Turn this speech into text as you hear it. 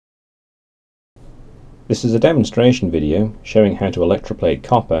This is a demonstration video showing how to electroplate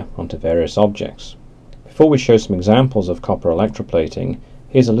copper onto various objects. Before we show some examples of copper electroplating,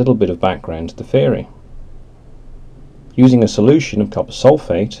 here's a little bit of background to the theory. Using a solution of copper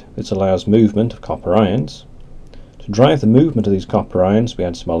sulphate, this allows movement of copper ions. To drive the movement of these copper ions, we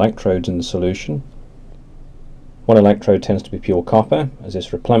add some electrodes in the solution. One electrode tends to be pure copper, as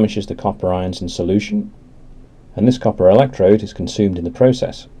this replenishes the copper ions in solution, and this copper electrode is consumed in the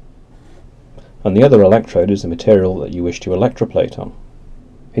process. And the other electrode is the material that you wish to electroplate on.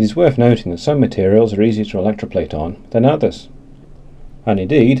 It is worth noting that some materials are easier to electroplate on than others. And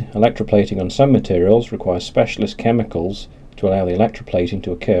indeed, electroplating on some materials requires specialist chemicals to allow the electroplating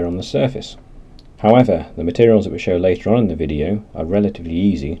to occur on the surface. However, the materials that we show later on in the video are relatively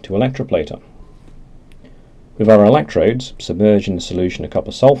easy to electroplate on. With our electrodes submerged in the solution of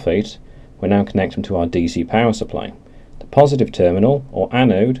copper sulphate, we now connect them to our DC power supply. The positive terminal, or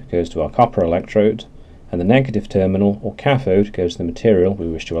anode, goes to our copper electrode, and the negative terminal, or cathode, goes to the material we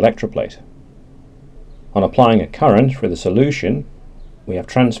wish to electroplate. On applying a current through the solution, we have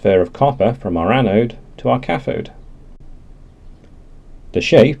transfer of copper from our anode to our cathode. The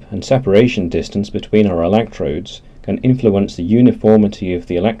shape and separation distance between our electrodes can influence the uniformity of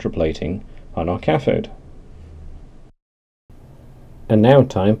the electroplating on our cathode. And now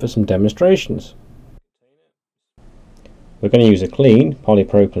time for some demonstrations. We're going to use a clean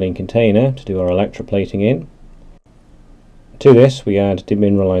polypropylene container to do our electroplating in. To this we add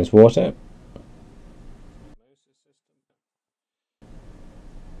demineralized water.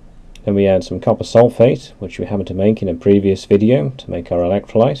 Then we add some copper sulphate, which we happened to make in a previous video to make our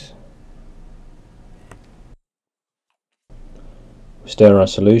electrolyte. We stir our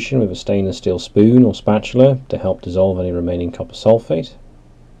solution with a stainless steel spoon or spatula to help dissolve any remaining copper sulphate.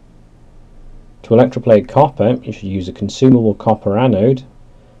 To electroplate copper, you should use a consumable copper anode.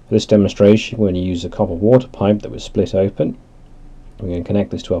 For this demonstration, we're going to use a copper water pipe that was split open. We're going to connect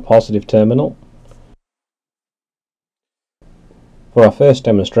this to our positive terminal. For our first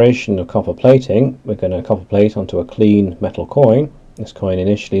demonstration of copper plating, we're going to copper plate onto a clean metal coin. This coin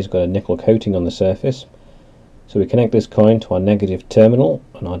initially has got a nickel coating on the surface. So we connect this coin to our negative terminal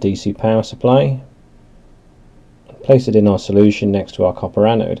on our DC power supply and place it in our solution next to our copper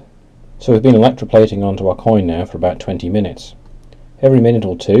anode. So we've been electroplating onto our coin now for about 20 minutes. Every minute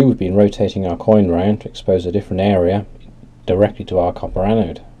or two we've been rotating our coin round to expose a different area directly to our copper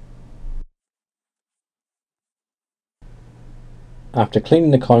anode. After cleaning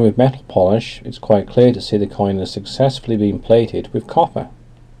the coin with metal polish, it's quite clear to see the coin has successfully been plated with copper.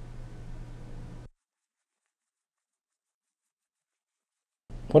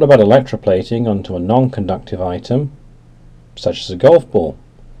 What about electroplating onto a non-conductive item, such as a golf ball?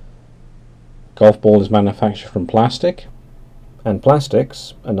 Golf ball is manufactured from plastic, and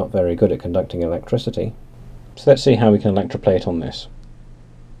plastics are not very good at conducting electricity. So let's see how we can electroplate on this.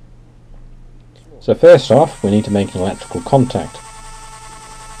 So first off, we need to make an electrical contact.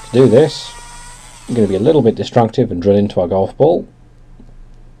 To do this, I'm going to be a little bit destructive and drill into our golf ball.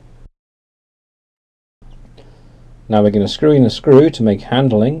 Now we're going to screw in a screw to make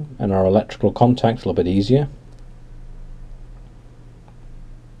handling and our electrical contact a little bit easier.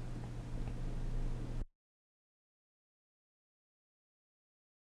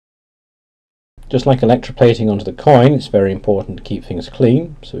 Just like electroplating onto the coin, it's very important to keep things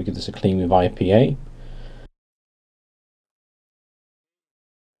clean, so we give this a clean with IPA.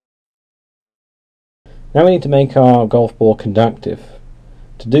 Now we need to make our golf ball conductive.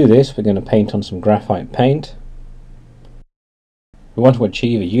 To do this, we're going to paint on some graphite paint. We want to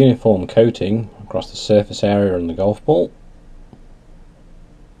achieve a uniform coating across the surface area on the golf ball.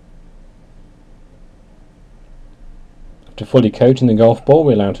 After fully coating the golf ball,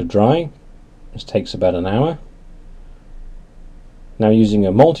 we allow it to dry. This takes about an hour. Now using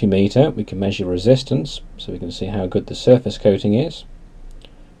a multimeter we can measure resistance so we can see how good the surface coating is.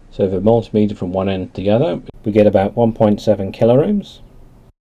 So with a multimeter from one end to the other we get about 1.7 kiloohms.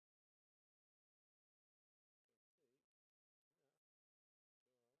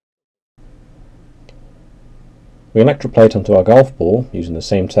 We electroplate onto our golf ball using the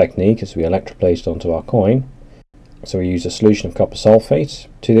same technique as we electroplated onto our coin. So we use a solution of copper sulphate.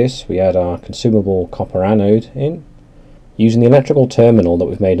 To this we add our consumable copper anode in. Using the electrical terminal that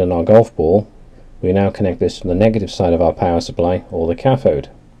we've made on our golf ball, we now connect this to the negative side of our power supply, or the cathode.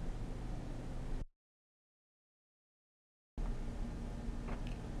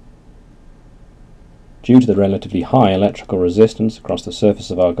 Due to the relatively high electrical resistance across the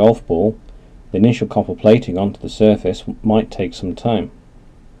surface of our golf ball, the initial copper plating onto the surface might take some time.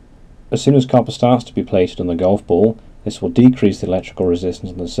 As soon as copper starts to be plated on the golf ball, this will decrease the electrical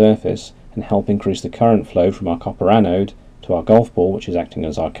resistance on the surface and help increase the current flow from our copper anode to our golf ball, which is acting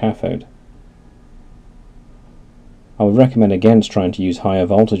as our cathode. I would recommend against trying to use higher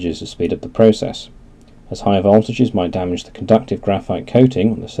voltages to speed up the process, as higher voltages might damage the conductive graphite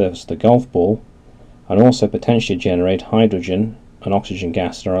coating on the surface of the golf ball and also potentially generate hydrogen and oxygen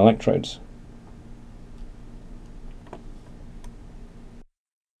gas in our electrodes.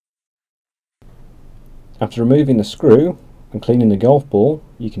 After removing the screw and cleaning the golf ball,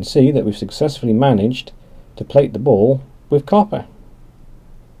 you can see that we've successfully managed to plate the ball with copper.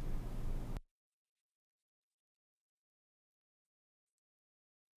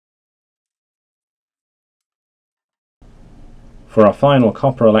 For our final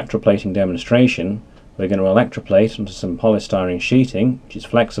copper electroplating demonstration, we're going to electroplate onto some polystyrene sheeting, which is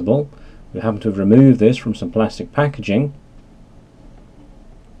flexible. We happen to have removed this from some plastic packaging.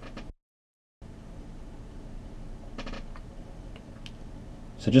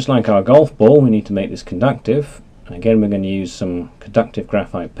 So just like our golf ball, we need to make this conductive, and again we're going to use some conductive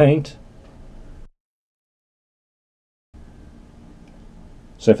graphite paint.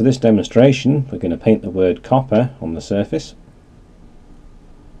 So for this demonstration we're going to paint the word copper on the surface.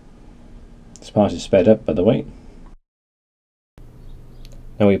 This part is sped up, by the way.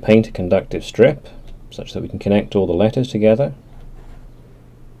 Now we paint a conductive strip such that we can connect all the letters together.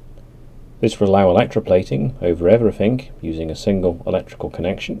 This will allow electroplating over everything using a single electrical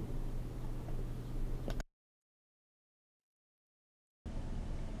connection.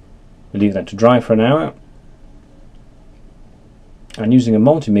 We leave that to dry for an hour, and using a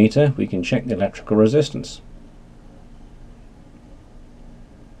multimeter we can check the electrical resistance.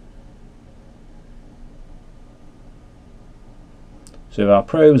 So with our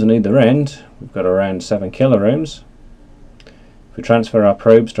probes on either end, we've got around 7 kiloohms. If we transfer our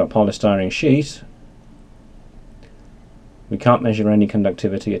probes to our polystyrene sheet, we can't measure any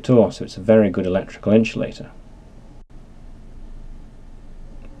conductivity at all, so it's a very good electrical insulator.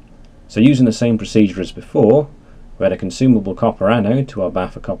 So using the same procedure as before, we add a consumable copper anode to our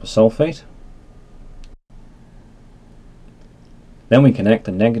bath of copper sulphate. Then we connect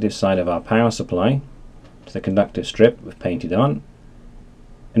the negative side of our power supply to the conductive strip we've painted on.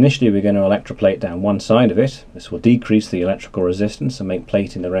 Initially we're going to electroplate down one side of it. This will decrease the electrical resistance and make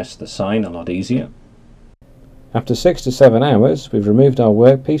plating the rest of the sign a lot easier. After 6 to 7 hours we've removed our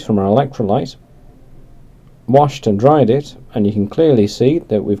workpiece from our electrolyte, washed and dried it, and you can clearly see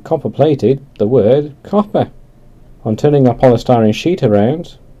that we've copper plated the word copper. On turning our polystyrene sheet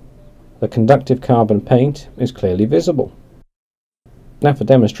around, the conductive carbon paint is clearly visible. Now for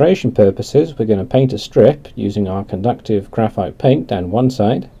demonstration purposes we're going to paint a strip using our conductive graphite paint down one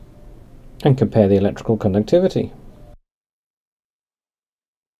side and compare the electrical conductivity.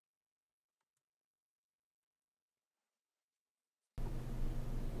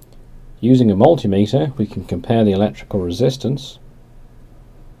 Using a multimeter we can compare the electrical resistance.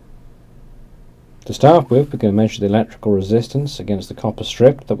 To start with we're going to measure the electrical resistance against the copper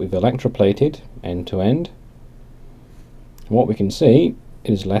strip that we've electroplated end to end. What we can see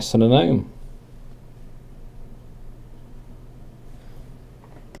is less than an ohm.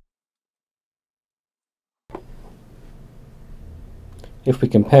 If we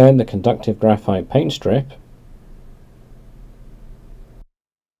compare the conductive graphite paint strip,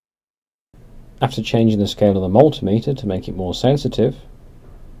 after changing the scale of the multimeter to make it more sensitive,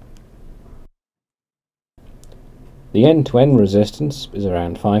 the end-to-end resistance is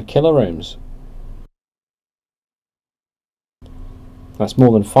around 5 kiloohms. That's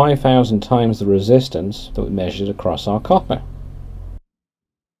more than 5,000 times the resistance that we measured across our copper.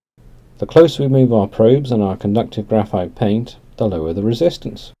 The closer we move our probes on our conductive graphite paint, the lower the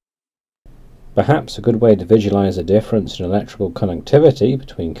resistance. Perhaps a good way to visualize the difference in electrical conductivity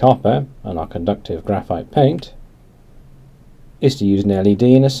between copper and our conductive graphite paint is to use an LED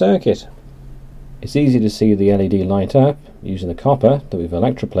in a circuit. It's easy to see the LED light up using the copper that we've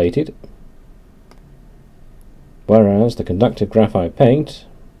electroplated, whereas the conductive graphite paint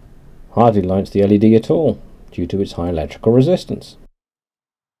hardly lights the LED at all due to its high electrical resistance.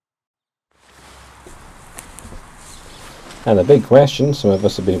 And the big question some of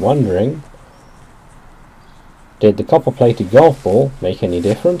us have been wondering, did the copper plated golf ball make any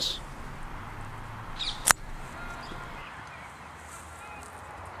difference?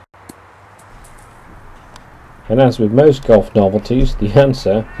 And as with most golf novelties, the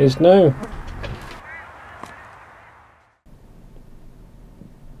answer is no.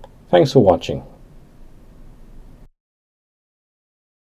 Thanks for watching.